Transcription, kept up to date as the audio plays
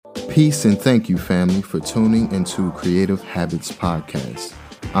Peace and thank you, family, for tuning into Creative Habits Podcast.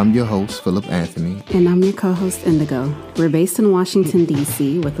 I'm your host, Philip Anthony. And I'm your co-host, Indigo. We're based in Washington,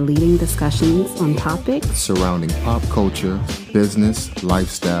 D.C. with leading discussions on topics surrounding pop culture, business,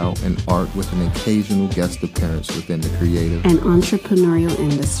 lifestyle, and art with an occasional guest appearance within the creative and entrepreneurial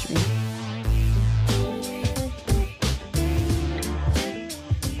industry.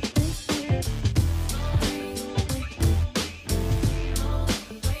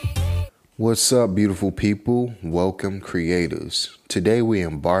 What's up, beautiful people? Welcome, creators. Today we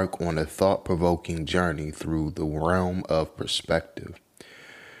embark on a thought-provoking journey through the realm of perspective.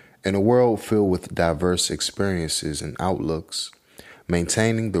 In a world filled with diverse experiences and outlooks,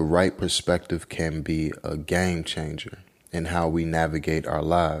 maintaining the right perspective can be a game changer in how we navigate our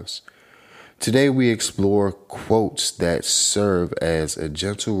lives. Today we explore quotes that serve as a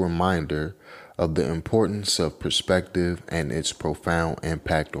gentle reminder of the importance of perspective and its profound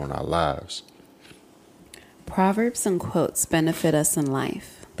impact on our lives. Proverbs and quotes benefit us in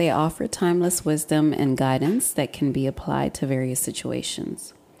life. They offer timeless wisdom and guidance that can be applied to various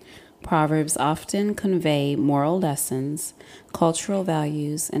situations. Proverbs often convey moral lessons, cultural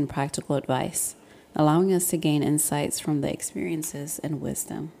values, and practical advice, allowing us to gain insights from the experiences and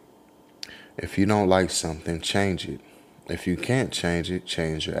wisdom. If you don't like something, change it. If you can't change it,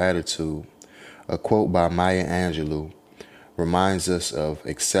 change your attitude. A quote by Maya Angelou reminds us of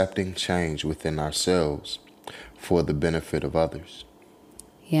accepting change within ourselves for the benefit of others.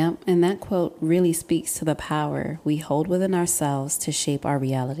 Yeah, and that quote really speaks to the power we hold within ourselves to shape our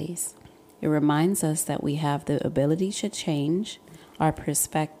realities. It reminds us that we have the ability to change our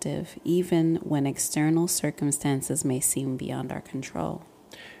perspective even when external circumstances may seem beyond our control.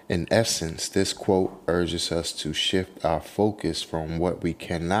 In essence, this quote urges us to shift our focus from what we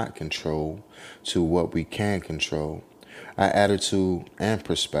cannot control to what we can control, our attitude and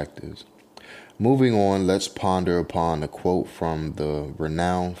perspectives. Moving on, let's ponder upon a quote from the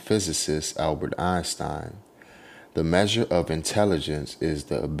renowned physicist Albert Einstein. The measure of intelligence is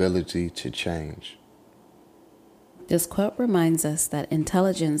the ability to change. This quote reminds us that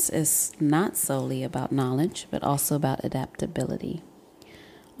intelligence is not solely about knowledge, but also about adaptability.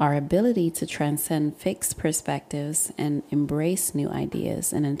 Our ability to transcend fixed perspectives and embrace new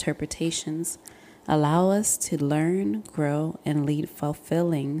ideas and interpretations allow us to learn, grow, and lead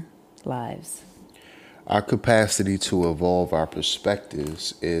fulfilling lives. Our capacity to evolve our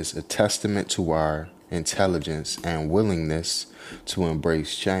perspectives is a testament to our intelligence and willingness to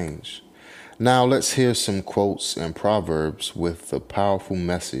embrace change. Now let's hear some quotes and proverbs with a powerful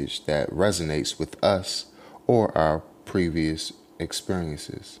message that resonates with us or our previous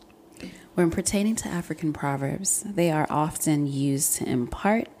experiences. When pertaining to African proverbs, they are often used to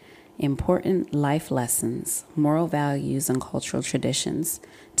impart important life lessons, moral values, and cultural traditions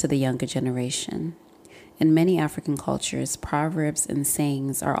to the younger generation. In many African cultures, proverbs and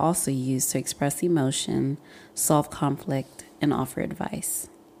sayings are also used to express emotion, solve conflict, and offer advice.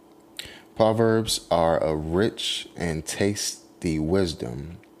 Proverbs are a rich and tasty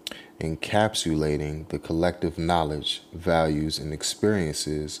wisdom encapsulating the collective knowledge, values, and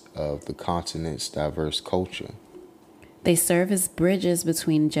experiences of the continent's diverse culture. They serve as bridges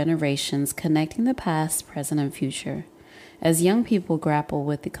between generations, connecting the past, present, and future. As young people grapple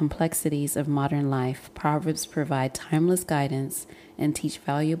with the complexities of modern life, Proverbs provide timeless guidance and teach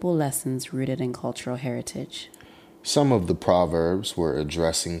valuable lessons rooted in cultural heritage. Some of the proverbs we're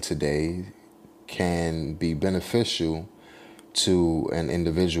addressing today can be beneficial to an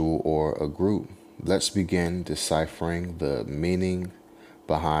individual or a group. Let's begin deciphering the meaning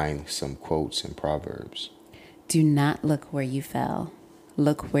behind some quotes and proverbs. Do not look where you fell.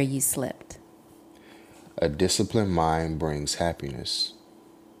 Look where you slipped. A disciplined mind brings happiness.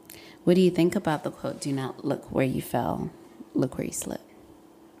 What do you think about the quote, do not look where you fell, look where you slipped?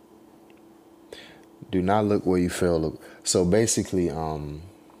 Do not look where you fell. Look. So basically,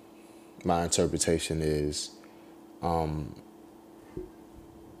 my interpretation is, don't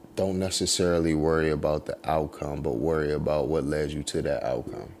necessarily worry about the outcome, but worry about what led you to that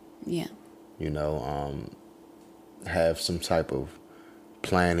outcome. Yeah. Have some type of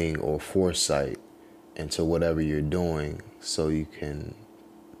planning or foresight into whatever you're doing so you can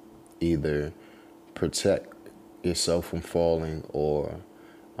either protect yourself from falling or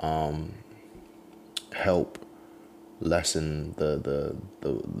help lessen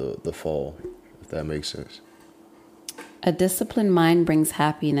the fall, if that makes sense. A disciplined mind brings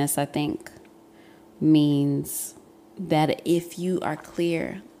happiness, I think, means that if you are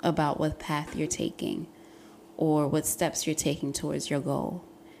clear about what path you're taking or what steps you're taking towards your goal,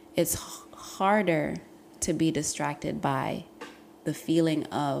 it's harder to be distracted by the feeling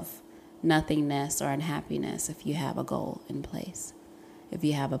of nothingness or unhappiness if you have a goal in place, if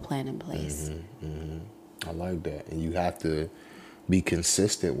you have a plan in place. I like that. And you have to be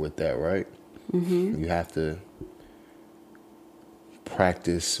consistent with that, right? You have to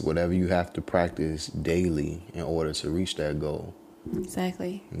practice whatever you have to practice daily in order to reach that goal.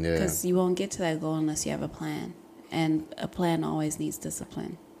 Exactly. Yeah. Because you won't get to that goal unless you have a plan. And a plan always needs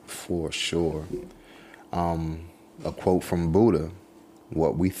discipline. For sure. A quote from Buddha,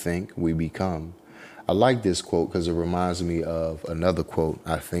 what we think, we become. I like this quote because it reminds me of another quote,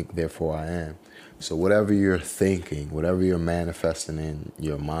 I think, therefore I am. So whatever you're thinking, whatever you're manifesting in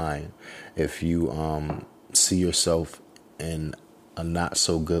your mind, if you see yourself in a not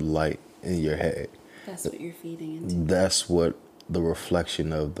so good light in your head, That's what you're feeding into. that's what the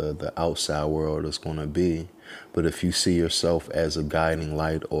reflection of the outside world is going to be. But if you see yourself as a guiding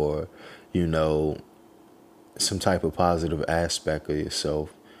light, or, you know, some type of positive aspect of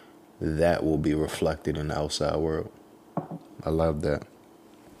yourself, that will be reflected in the outside world. I love that.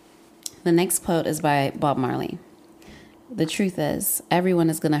 The next quote is by Bob Marley. The truth is, everyone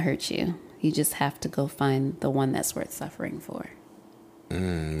is going to hurt you. You just have to go find the one that's worth suffering for.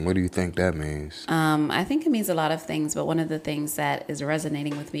 What do you think that means? I think it means a lot of things, but one of the things that is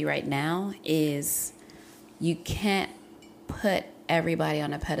resonating with me right now is you can't put everybody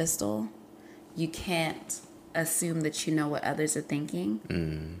on a pedestal. You can't assume that you know what others are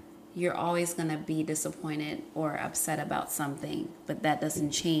thinking. You're always going to be disappointed or upset about something, but that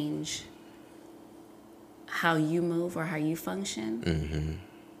doesn't change how you move or how you function.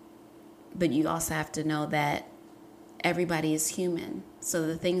 But you also have to know that everybody is human. So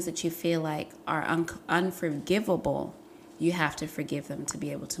the things that you feel like are unforgivable, you have to forgive them to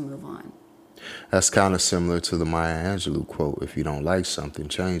be able to move on. That's kind of similar to the Maya Angelou quote. If you don't like something,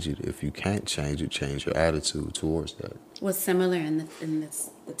 change it. If you can't change it, change your attitude towards that. What's similar in the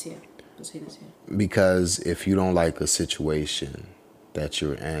two, between the two? Because if you don't like a situation that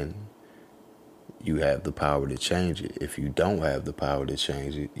you're in, you have the power to change it. If you don't have the power to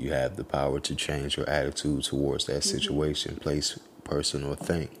change it, you have the power to change your attitude towards that situation, place, person, or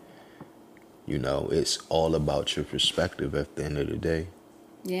thing. You know, it's all about your perspective at the end of the day.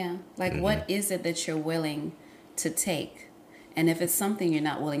 Yeah. Like, what is it that you're willing to take? And if it's something you're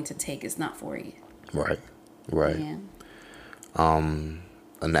not willing to take, it's not for you. Right. Yeah.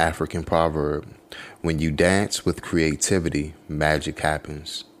 An African proverb: when you dance with creativity, magic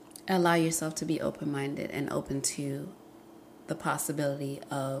happens. Allow yourself to be open-minded and open to the possibility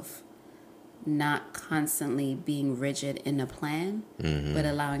of not constantly being rigid in a plan, but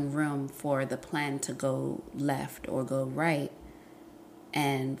allowing room for the plan to go left or go right,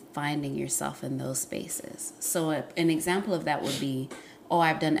 and finding yourself in those spaces. So an example of that would be, oh,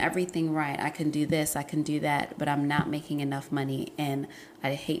 I've done everything right. I can do this, I can do that, but I'm not making enough money and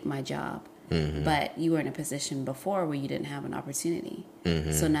I hate my job. But you were in a position before where you didn't have an opportunity.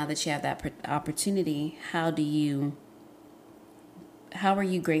 So now that you have that opportunity, how are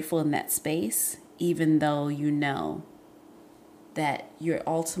you grateful in that space, even though you know that your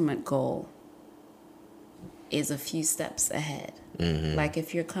ultimate goal is a few steps ahead? Like,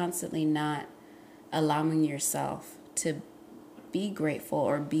 if you're constantly not allowing yourself to be grateful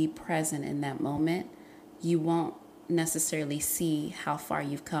or be present in that moment, you won't necessarily see how far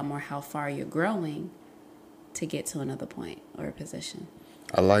you've come or how far you're growing to get to another point or a position.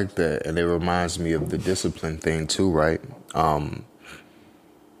 I like that. And it reminds me of the discipline thing too, right? In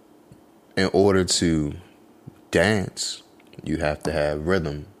order to dance, you have to have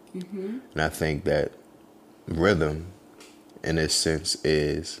rhythm. And I think that rhythm, in a sense,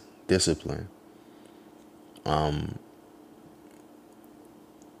 is discipline.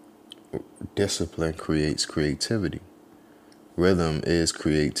 Discipline creates creativity. Rhythm is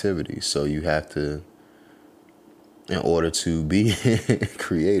creativity. So you have to, in order to be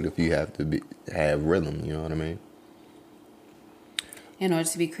creative, you have to have rhythm. You know what I mean? In order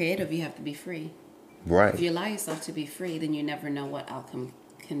to be creative, you have to be free. Right. If you allow yourself to be free, then you never know what outcome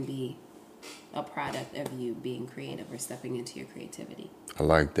can be a product of you being creative or stepping into your creativity. I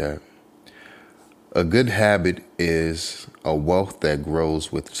like that. A good habit is a wealth that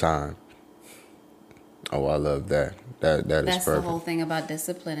grows with time. Oh, I love that. That is That's perfect. the whole thing about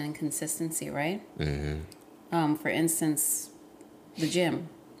discipline and consistency, right? For instance, the gym.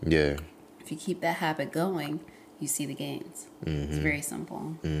 Yeah. If you keep that habit going, you see the gains. It's very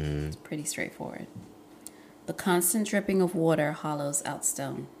simple. It's pretty straightforward. The constant dripping of water hollows out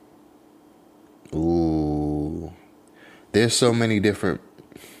stone. Ooh. There's so many different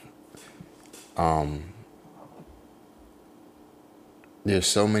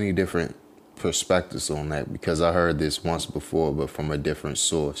perspectives on that, because I heard this once before, but from a different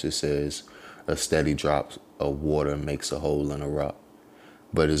source. It says a steady drop of water makes a hole in a rock.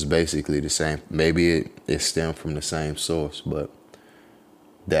 But it's basically the same. Maybe it stemmed from the same source, but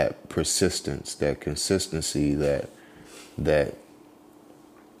that persistence, that consistency, that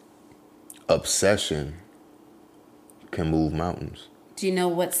obsession can move mountains. Do you know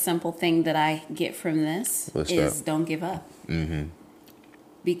what simple thing that I get from this? What's is that? Don't give up. Mm-hmm.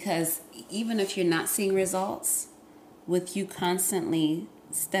 Because even if you're not seeing results, with you constantly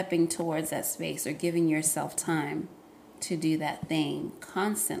stepping towards that space or giving yourself time to do that thing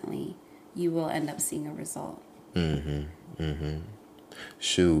constantly, you will end up seeing a result. Mm-hmm. Mm-hmm.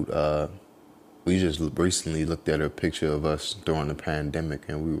 Shoot, we just recently looked at a picture of us during the pandemic,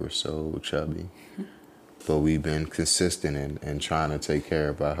 and we were so chubby. But we've been consistent and trying to take care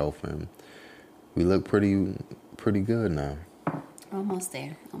of our health, and we look pretty good now. Almost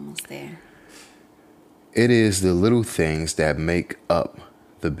there. Almost there. It is the little things that make up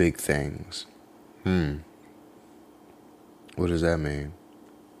the big things. What does that mean?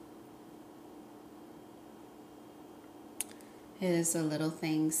 It is the little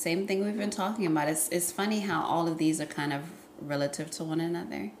things. Same thing we've been talking about. It's funny how all of these are kind of relative to one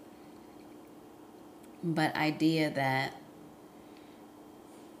another. But idea that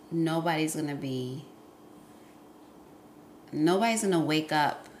nobody's going to wake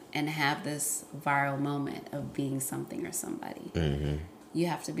up and have this viral moment of being something or somebody. Mm-hmm. You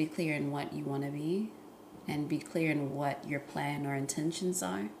have to be clear in what you want to be and be clear in what your plan or intentions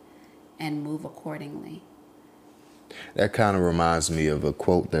are and move accordingly. That kind of reminds me of a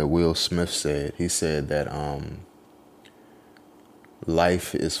quote that Will Smith said. He said that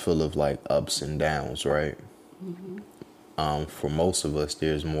life is full of like ups and downs, right? Mm-hmm. For most of us,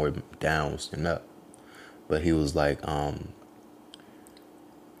 there's more downs than up. But he was like,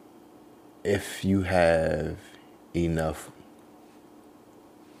 if you have enough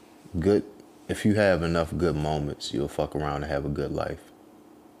good moments, you'll fuck around and have a good life.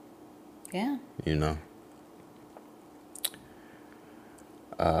 Yeah. You know?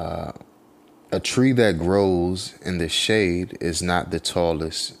 A tree that grows in the shade is not the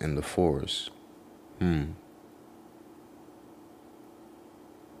tallest in the forest.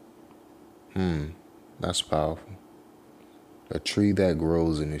 That's powerful. A tree that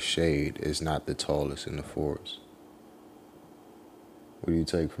grows in the shade is not the tallest in the forest. What do you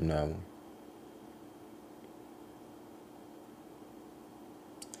take from that one?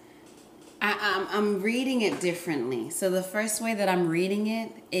 I'm reading it differently. So the first way that I'm reading it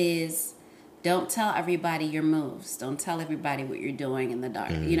is, don't tell everybody your moves. Don't tell everybody what you're doing in the dark.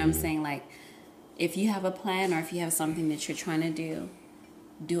 Mm-hmm. You know what I'm saying? Like, if you have a plan or if you have something that you're trying to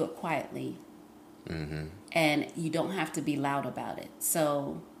do it quietly. Mm-hmm. And you don't have to be loud about it.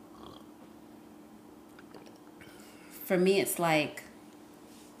 So for me, it's like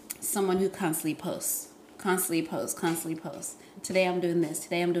someone who constantly posts. Today I'm doing this.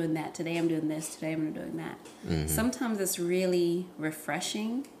 Today I'm doing that. Today I'm doing this. Today I'm doing that. Mm-hmm. Sometimes it's really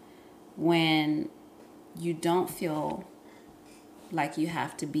refreshing when you don't feel like you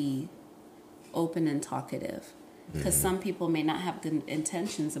have to be open and talkative. Because some people may not have good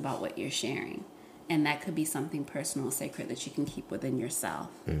intentions about what you're sharing. And that could be something personal, sacred that you can keep within yourself.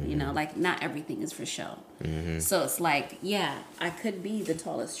 Mm-hmm. You know, like not everything is for show. Mm-hmm. So it's like, yeah, I could be the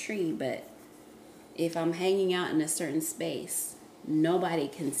tallest tree, but if I'm hanging out in a certain space, nobody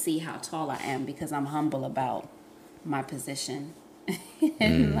can see how tall I am because I'm humble about my position.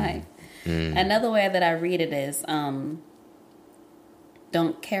 And another way that I read it is,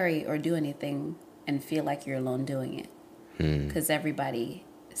 don't carry or do anything and feel like you're alone doing it. Because everybody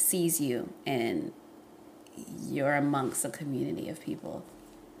sees you and you're amongst a community of people.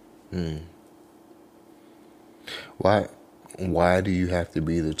 Why do you have to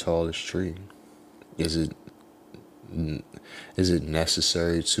be the tallest tree? Is it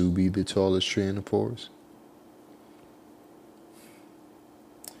necessary to be the tallest tree in the forest?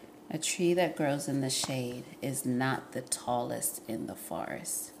 A tree that grows in the shade is not the tallest in the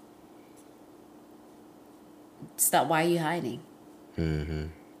forest. Stop. Why are you hiding? Mm-hmm.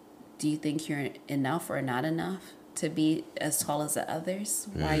 Do you think you're enough or not enough to be as tall as the others?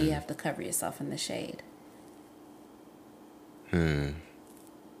 Why you have to cover yourself in the shade? I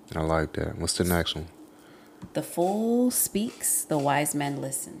like that. What's the next one? The fool speaks, the wise man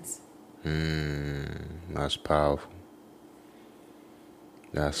listens. That's powerful.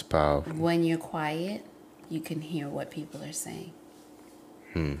 That's powerful. When you're quiet, you can hear what people are saying.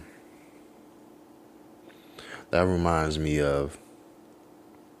 That reminds me of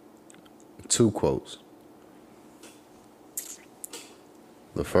two quotes.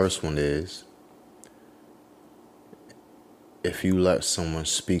 The first one is, if you let someone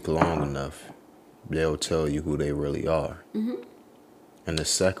speak long enough, they'll tell you who they really are. And the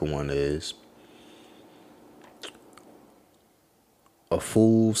second one is, a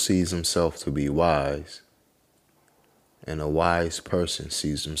fool sees himself to be wise, and a wise person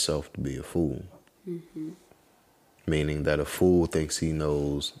sees himself to be a fool. Meaning that a fool thinks he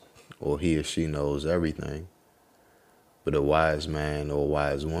knows, or he or she knows everything, but a wise man or a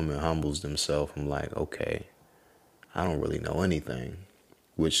wise woman humbles themselves and like, okay, I don't really know anything,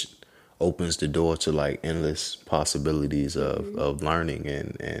 which opens the door to like endless possibilities of learning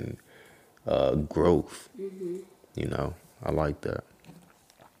and growth. You know, I like that.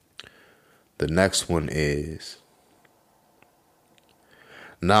 The next one is,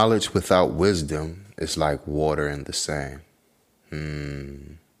 knowledge without wisdom is like water in the sand.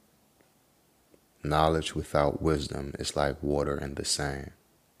 Knowledge without wisdom is like water in the sand.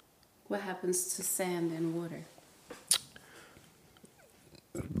 What happens to sand and water?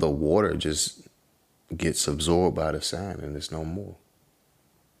 The water just gets absorbed by the sand and it's no more.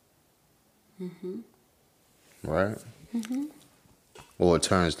 Right? Or it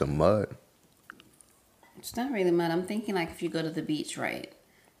turns to mud. It's not really mud. I'm thinking like if you go to the beach, right?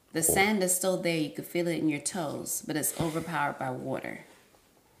 The sand is still there. You could feel it in your toes, but it's overpowered by water.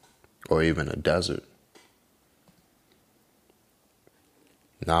 Or even a desert.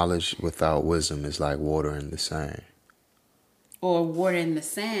 Knowledge without wisdom is like water in the sand. Or water in the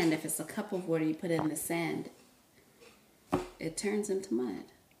sand. If it's a cup of water, you put it in the sand, it turns into mud.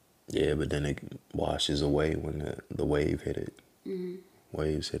 Yeah, but then it washes away when the wave hit it.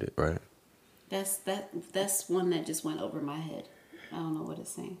 Waves hit it, right? That's one that just went over my head. I don't know what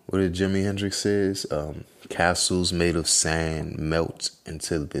it's saying. What did Jimi Hendrix says? Castles made of sand melt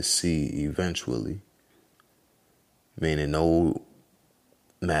into the sea eventually. Meaning no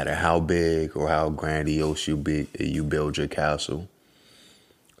matter how big or how grandiose you build your castle,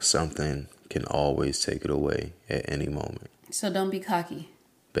 something can always take it away at any moment. So don't be cocky.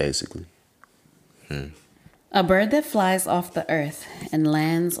 Basically. A bird that flies off the earth and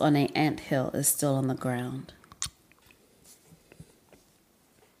lands on an anthill is still on the ground.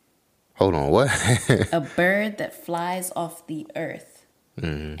 Hold on, what? A bird that flies off the earth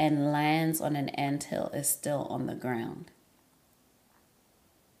and lands on an anthill is still on the ground.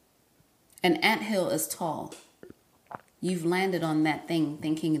 An anthill is tall. You've landed on that thing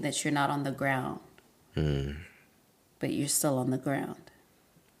thinking that you're not on the ground. But you're still on the ground.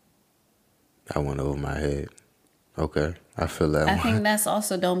 That went over my head. Okay, I feel that I one. think that's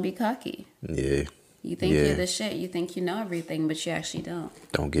also don't be cocky. Yeah. You think you're the shit. You think you know everything, but you actually don't.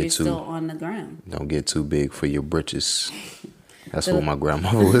 You're still on the ground. Don't get too big for your britches. That's what my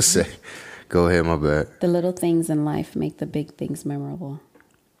grandmother would say. Go ahead, my bad. The little things in life make the big things memorable.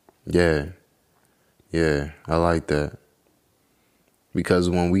 Yeah, I like that. Because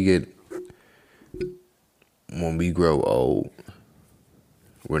when we grow old,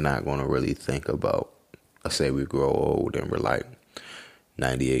 we're not going to really think about, let's say we grow old and we're like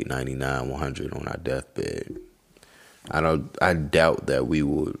 98, 99, 100 on our deathbed. I doubt that we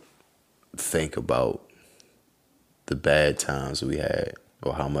would think about the bad times we had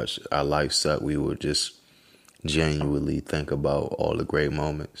or how much our life sucked. We would just genuinely think about all the great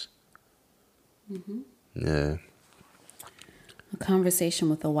moments. Yeah. A conversation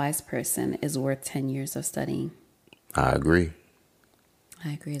with a wise person is worth 10 years of studying. I agree.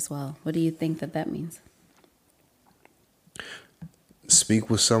 I agree as well. What do you think that means? Speak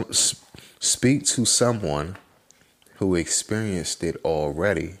to someone who experienced it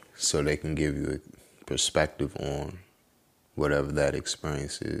already so they can give you a perspective on whatever that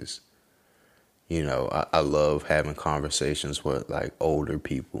experience is. You know, I love having conversations with like older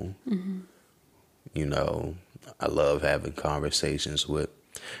people. You know, I love having conversations with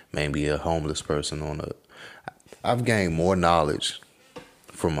maybe a homeless person I've gained more knowledge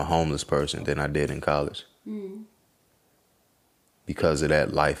from a homeless person than I did in college. Because of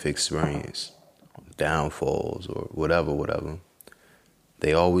that life experience, downfalls or whatever.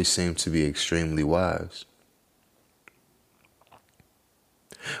 They always seem to be extremely wise.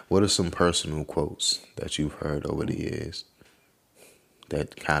 What are some personal quotes that you've heard over the years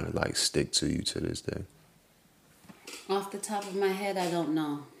that kind of like stick to you to this day? Off the top of my head, I don't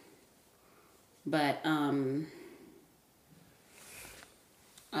know. But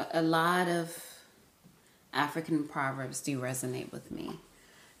a lot of African proverbs do resonate with me.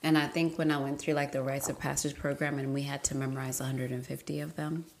 And I think when I went through like the Rites of Passage program and we had to memorize 150 of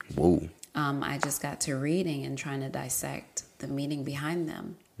them, Whoa. I just got to reading and trying to dissect the meaning behind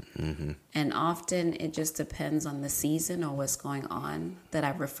them. And often it just depends on the season or what's going on that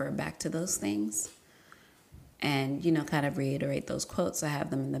I refer back to those things. and, kind of reiterate those quotes. I have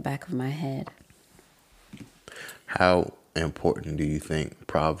them in the back of my head. How important do you think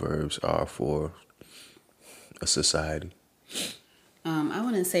Proverbs are for a society? I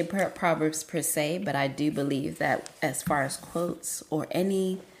wouldn't say Proverbs per se, but I do believe that as far as quotes or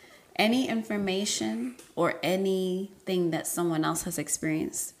any information or anything that someone else has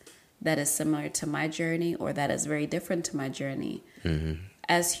experienced that is similar to my journey or that is very different to my journey,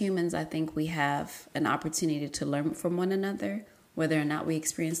 as humans, I think we have an opportunity to learn from one another, whether or not we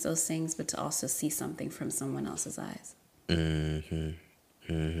experience those things, but to also see something from someone else's eyes.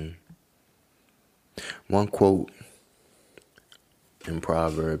 One quote in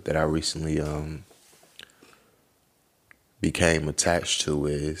Proverb that I recently became attached to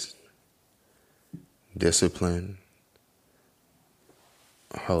is discipline.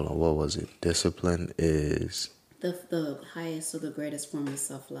 Hold on, what was it? Discipline is The highest or the greatest form of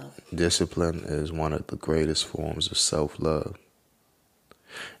self-love. Discipline is one of the greatest forms of self-love.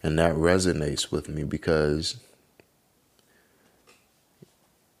 And that resonates with me because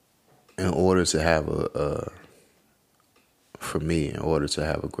in order to have in order to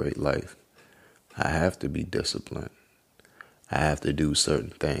have a great life, I have to be disciplined. I have to do certain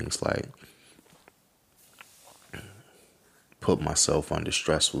things like put myself under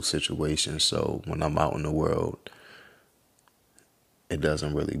stressful situations so when I'm out in the world, it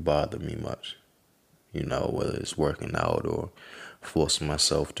doesn't really bother me much. Whether it's working out or forcing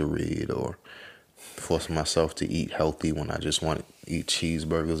myself to read or forcing myself to eat healthy when I just want to eat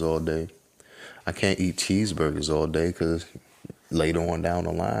cheeseburgers all day. I can't eat cheeseburgers all day because later on down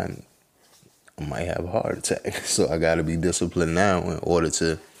the line, I might have a heart attack. So I got to be disciplined now in order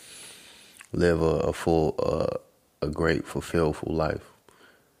to live a full, a great, fulfilled life.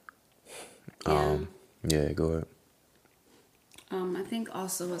 Yeah, go ahead. I think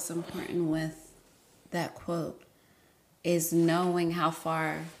also what's important with that quote is knowing how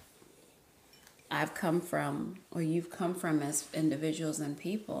far I've come from or you've come from as individuals and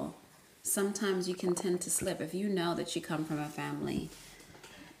people. Sometimes you can tend to slip. If you know that you come from a family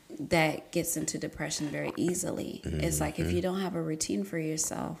that gets into depression very easily, it's like if you don't have a routine for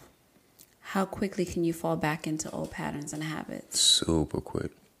yourself, how quickly can you fall back into old patterns and habits? Super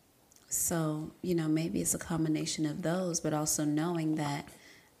quick. So, maybe it's a combination of those, but also knowing that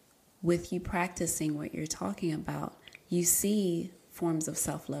with you practicing what you're talking about, you see forms of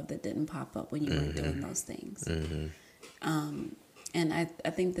self-love that didn't pop up when you weren't doing those things. And I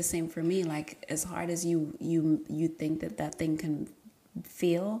think the same for me, like as hard as you think that thing can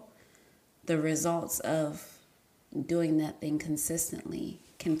feel, the results of doing that thing consistently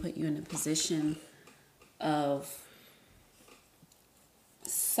can put you in a position of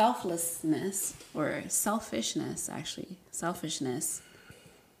selflessness or selfishness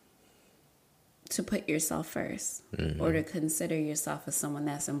to put yourself first or to consider yourself as someone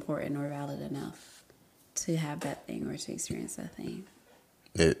that's important or valid enough to have that thing or to experience that thing.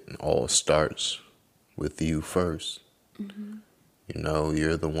 It all starts with you first.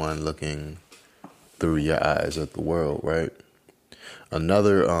 You're the one looking through your eyes at the world, right?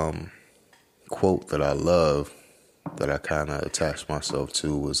 Another quote that I love that I kind of attached myself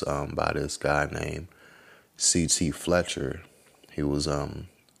to was by this guy named C.T. Fletcher. He was an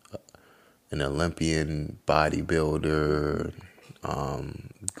Olympian bodybuilder,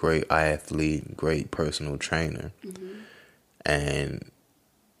 great athlete, great personal trainer. And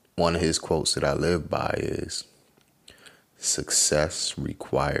one of his quotes that I live by is, "Success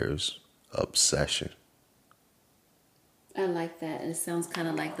requires obsession." I like that. It sounds kind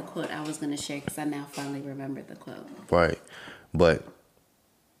of like the quote I was going to share because I now finally remembered the quote. Right. But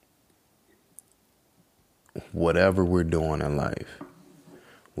whatever we're doing in life,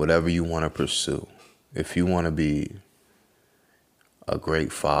 whatever you want to pursue, if you want to be a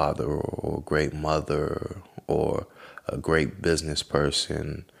great father or a great mother or a great business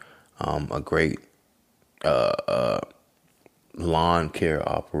person, a great lawn care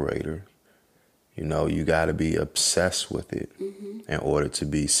operator, you got to be obsessed with it in order to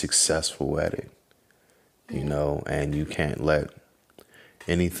be successful at it, and you can't let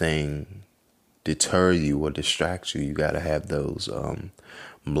anything deter you or distract you. You got to have those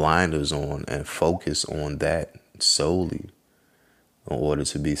blinders on and focus on that solely in order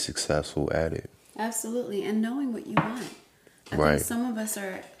to be successful at it. Absolutely. And knowing what you want. I think some of us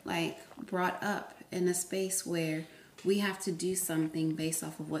are brought up in a space where we have to do something based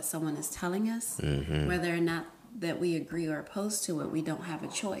off of what someone is telling us, whether or not that we agree or opposed to it. We don't have a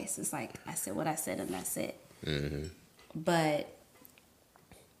choice. It's like, I said what I said and that's it. But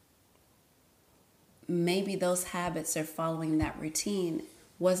maybe those habits are following that routine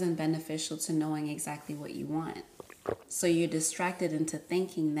wasn't beneficial to knowing exactly what you want. So you're distracted into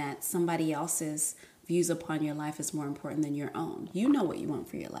thinking that somebody else's views upon your life is more important than your own. You know what you want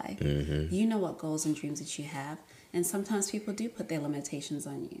for your life. Mm-hmm. You know what goals and dreams that you have. And sometimes people do put their limitations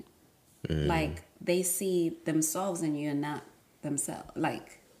on you. Like, they see themselves in you and not themselves.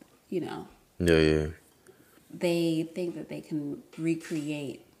 Like, Yeah. they think that they can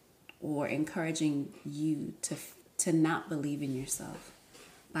recreate or encouraging you to not believe in yourself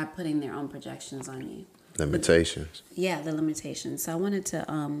by putting their own projections on you. Limitations. Yeah, the limitations. So I wanted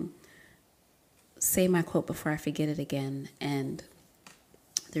to say my quote before I forget it again. And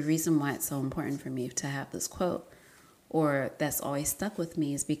the reason why it's so important for me to have this quote, or that's always stuck with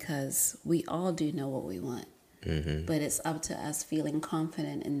me, is because we all do know what we want. Mm-hmm. But it's up to us feeling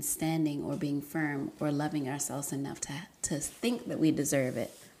confident in standing or being firm or loving ourselves enough to think that we deserve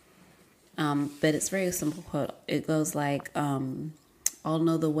it. But it's a very simple quote. It goes like, all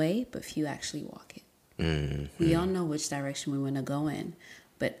know the way, but few actually walk it. Mm-hmm. We all know which direction we want to go in,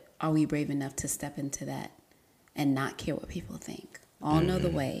 but are we brave enough to step into that and not care what people think? All know the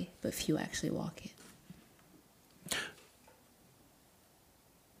way, but few actually walk it.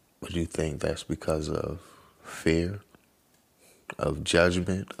 Would you think that's because of fear, of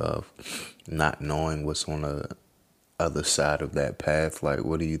judgment, of not knowing what's on the other side of that path? Like,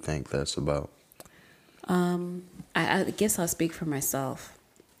 what do you think that's about? I guess I'll speak for myself.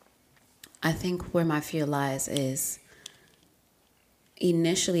 I think where my fear lies is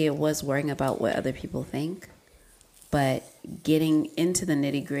initially it was worrying about what other people think, but getting into the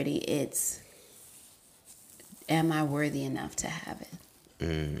nitty gritty, it's, am I worthy enough to have it?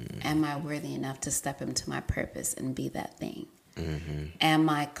 Am I worthy enough to step into my purpose and be that thing? Mm-hmm. Am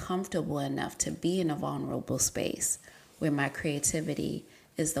I comfortable enough to be in a vulnerable space where my creativity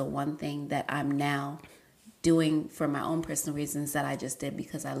is the one thing that I'm now doing for my own personal reasons that I just did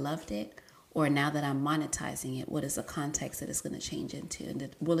because I loved it? Or now that I'm monetizing it, what is the context that it's going to change into?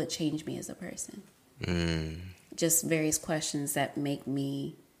 And will it change me as a person? Just various questions that make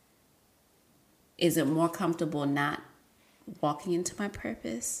me, is it more comfortable not walking into my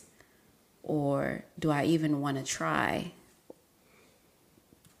purpose? Or do I even want to try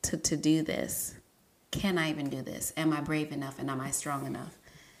to do this? Can I even do this? Am I brave enough and am I strong enough?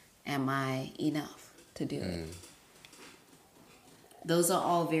 Am I enough to do it? Those are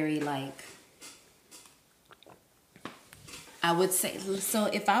all very I would say, so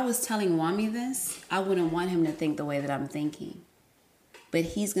if I was telling Wami this, I wouldn't want him to think the way that I'm thinking. But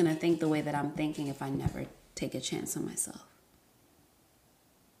he's going to think the way that I'm thinking if I never take a chance on myself.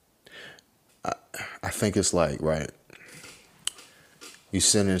 I think it's like, right, you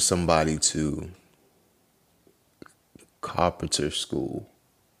sending somebody to carpenter school,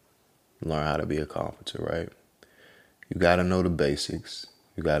 learn how to be a carpenter, right? You got to know the basics.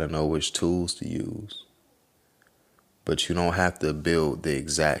 You got to know which tools to use. But you don't have to build the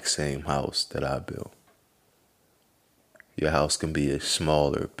exact same house that I built. Your house can be a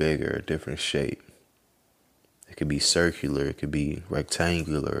smaller, bigger, different shape. It could be circular, it could be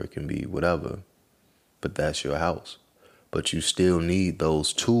rectangular, it can be whatever. But that's your house. But you still need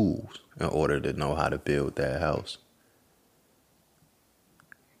those tools in order to know how to build that house.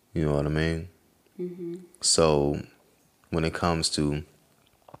 You know what I mean? Mm-hmm. So when it comes to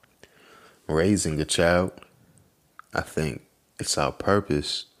raising a child, I think it's our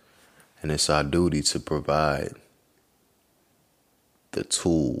purpose and it's our duty to provide the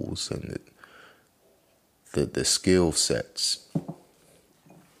tools and the skill sets.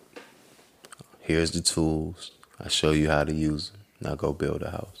 Here's the tools. I show you how to use them. Now go build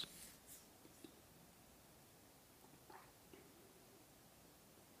a house.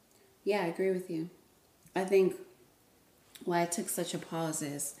 Yeah, I agree with you. I think why I took such a pause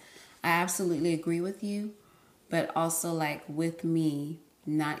is I absolutely agree with you, but also with me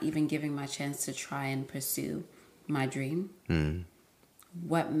not even giving my chance to try and pursue my dream.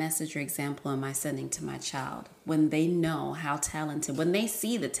 What message or example am I sending to my child when they know how talented, when they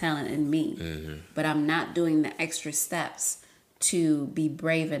see the talent in me, but I'm not doing the extra steps to be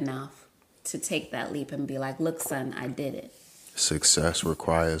brave enough to take that leap and be like, look, son, I did it. Success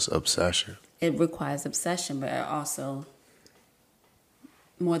requires obsession. It requires obsession, but also,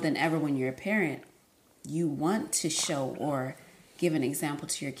 more than ever when you're a parent, you want to show or give an example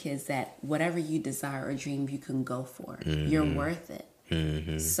to your kids that whatever you desire or dream, you can go for. You're worth it.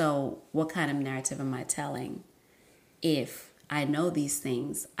 So what kind of narrative am I telling? If I know these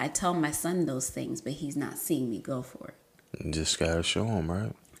things, I tell my son those things, but he's not seeing me go for it. You just gotta show him,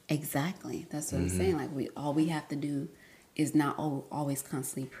 right? Exactly. That's what I'm saying. All we have to do is not always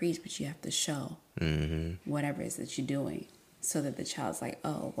constantly preach, but you have to show whatever it is that you're doing. so that the child's like,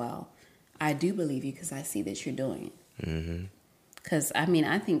 oh, well, I do believe you because I see that you're doing it. Mm-hmm. Because, I mean,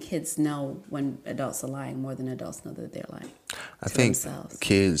 I think kids know when adults are lying more than adults know that they're lying. I think themselves.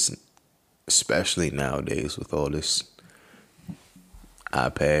 Kids, especially nowadays with all this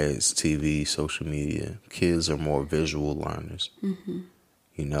iPads, TV, social media, kids are more visual learners. Mm-hmm.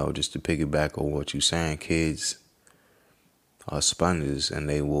 You know, just to piggyback on what you're saying, kids are sponges and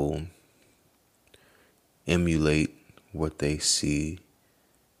they will emulate what they see,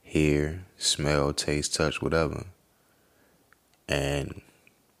 hear, smell, taste, touch, whatever. And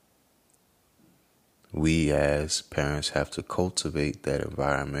we as parents have to cultivate that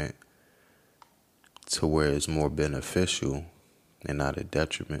environment to where it's more beneficial and not a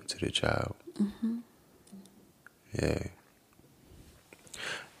detriment to the child. Mm-hmm. Yeah.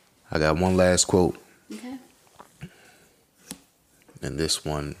 I got one last quote. Okay. And this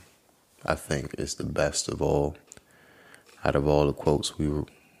one, I think, is the best of all. Out of all the quotes we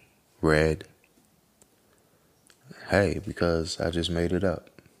read. Hey, because I just made it up.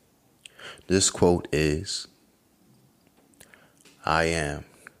 This quote is, I am.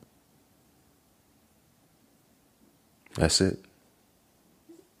 That's it.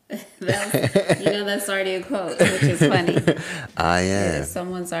 That's already a quote, which is funny. I am. Yeah,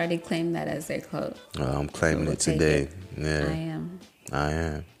 someone's already claimed that as their quote. I'm claiming it today. Yeah. I am. I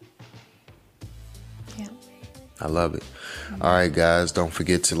am. Yeah. I love it. All right, guys, don't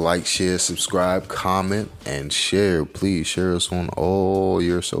forget to like, share, subscribe, comment, and share. Please share us on all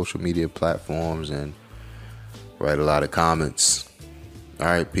your social media platforms and write a lot of comments. All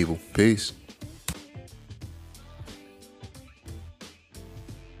right, people. Peace.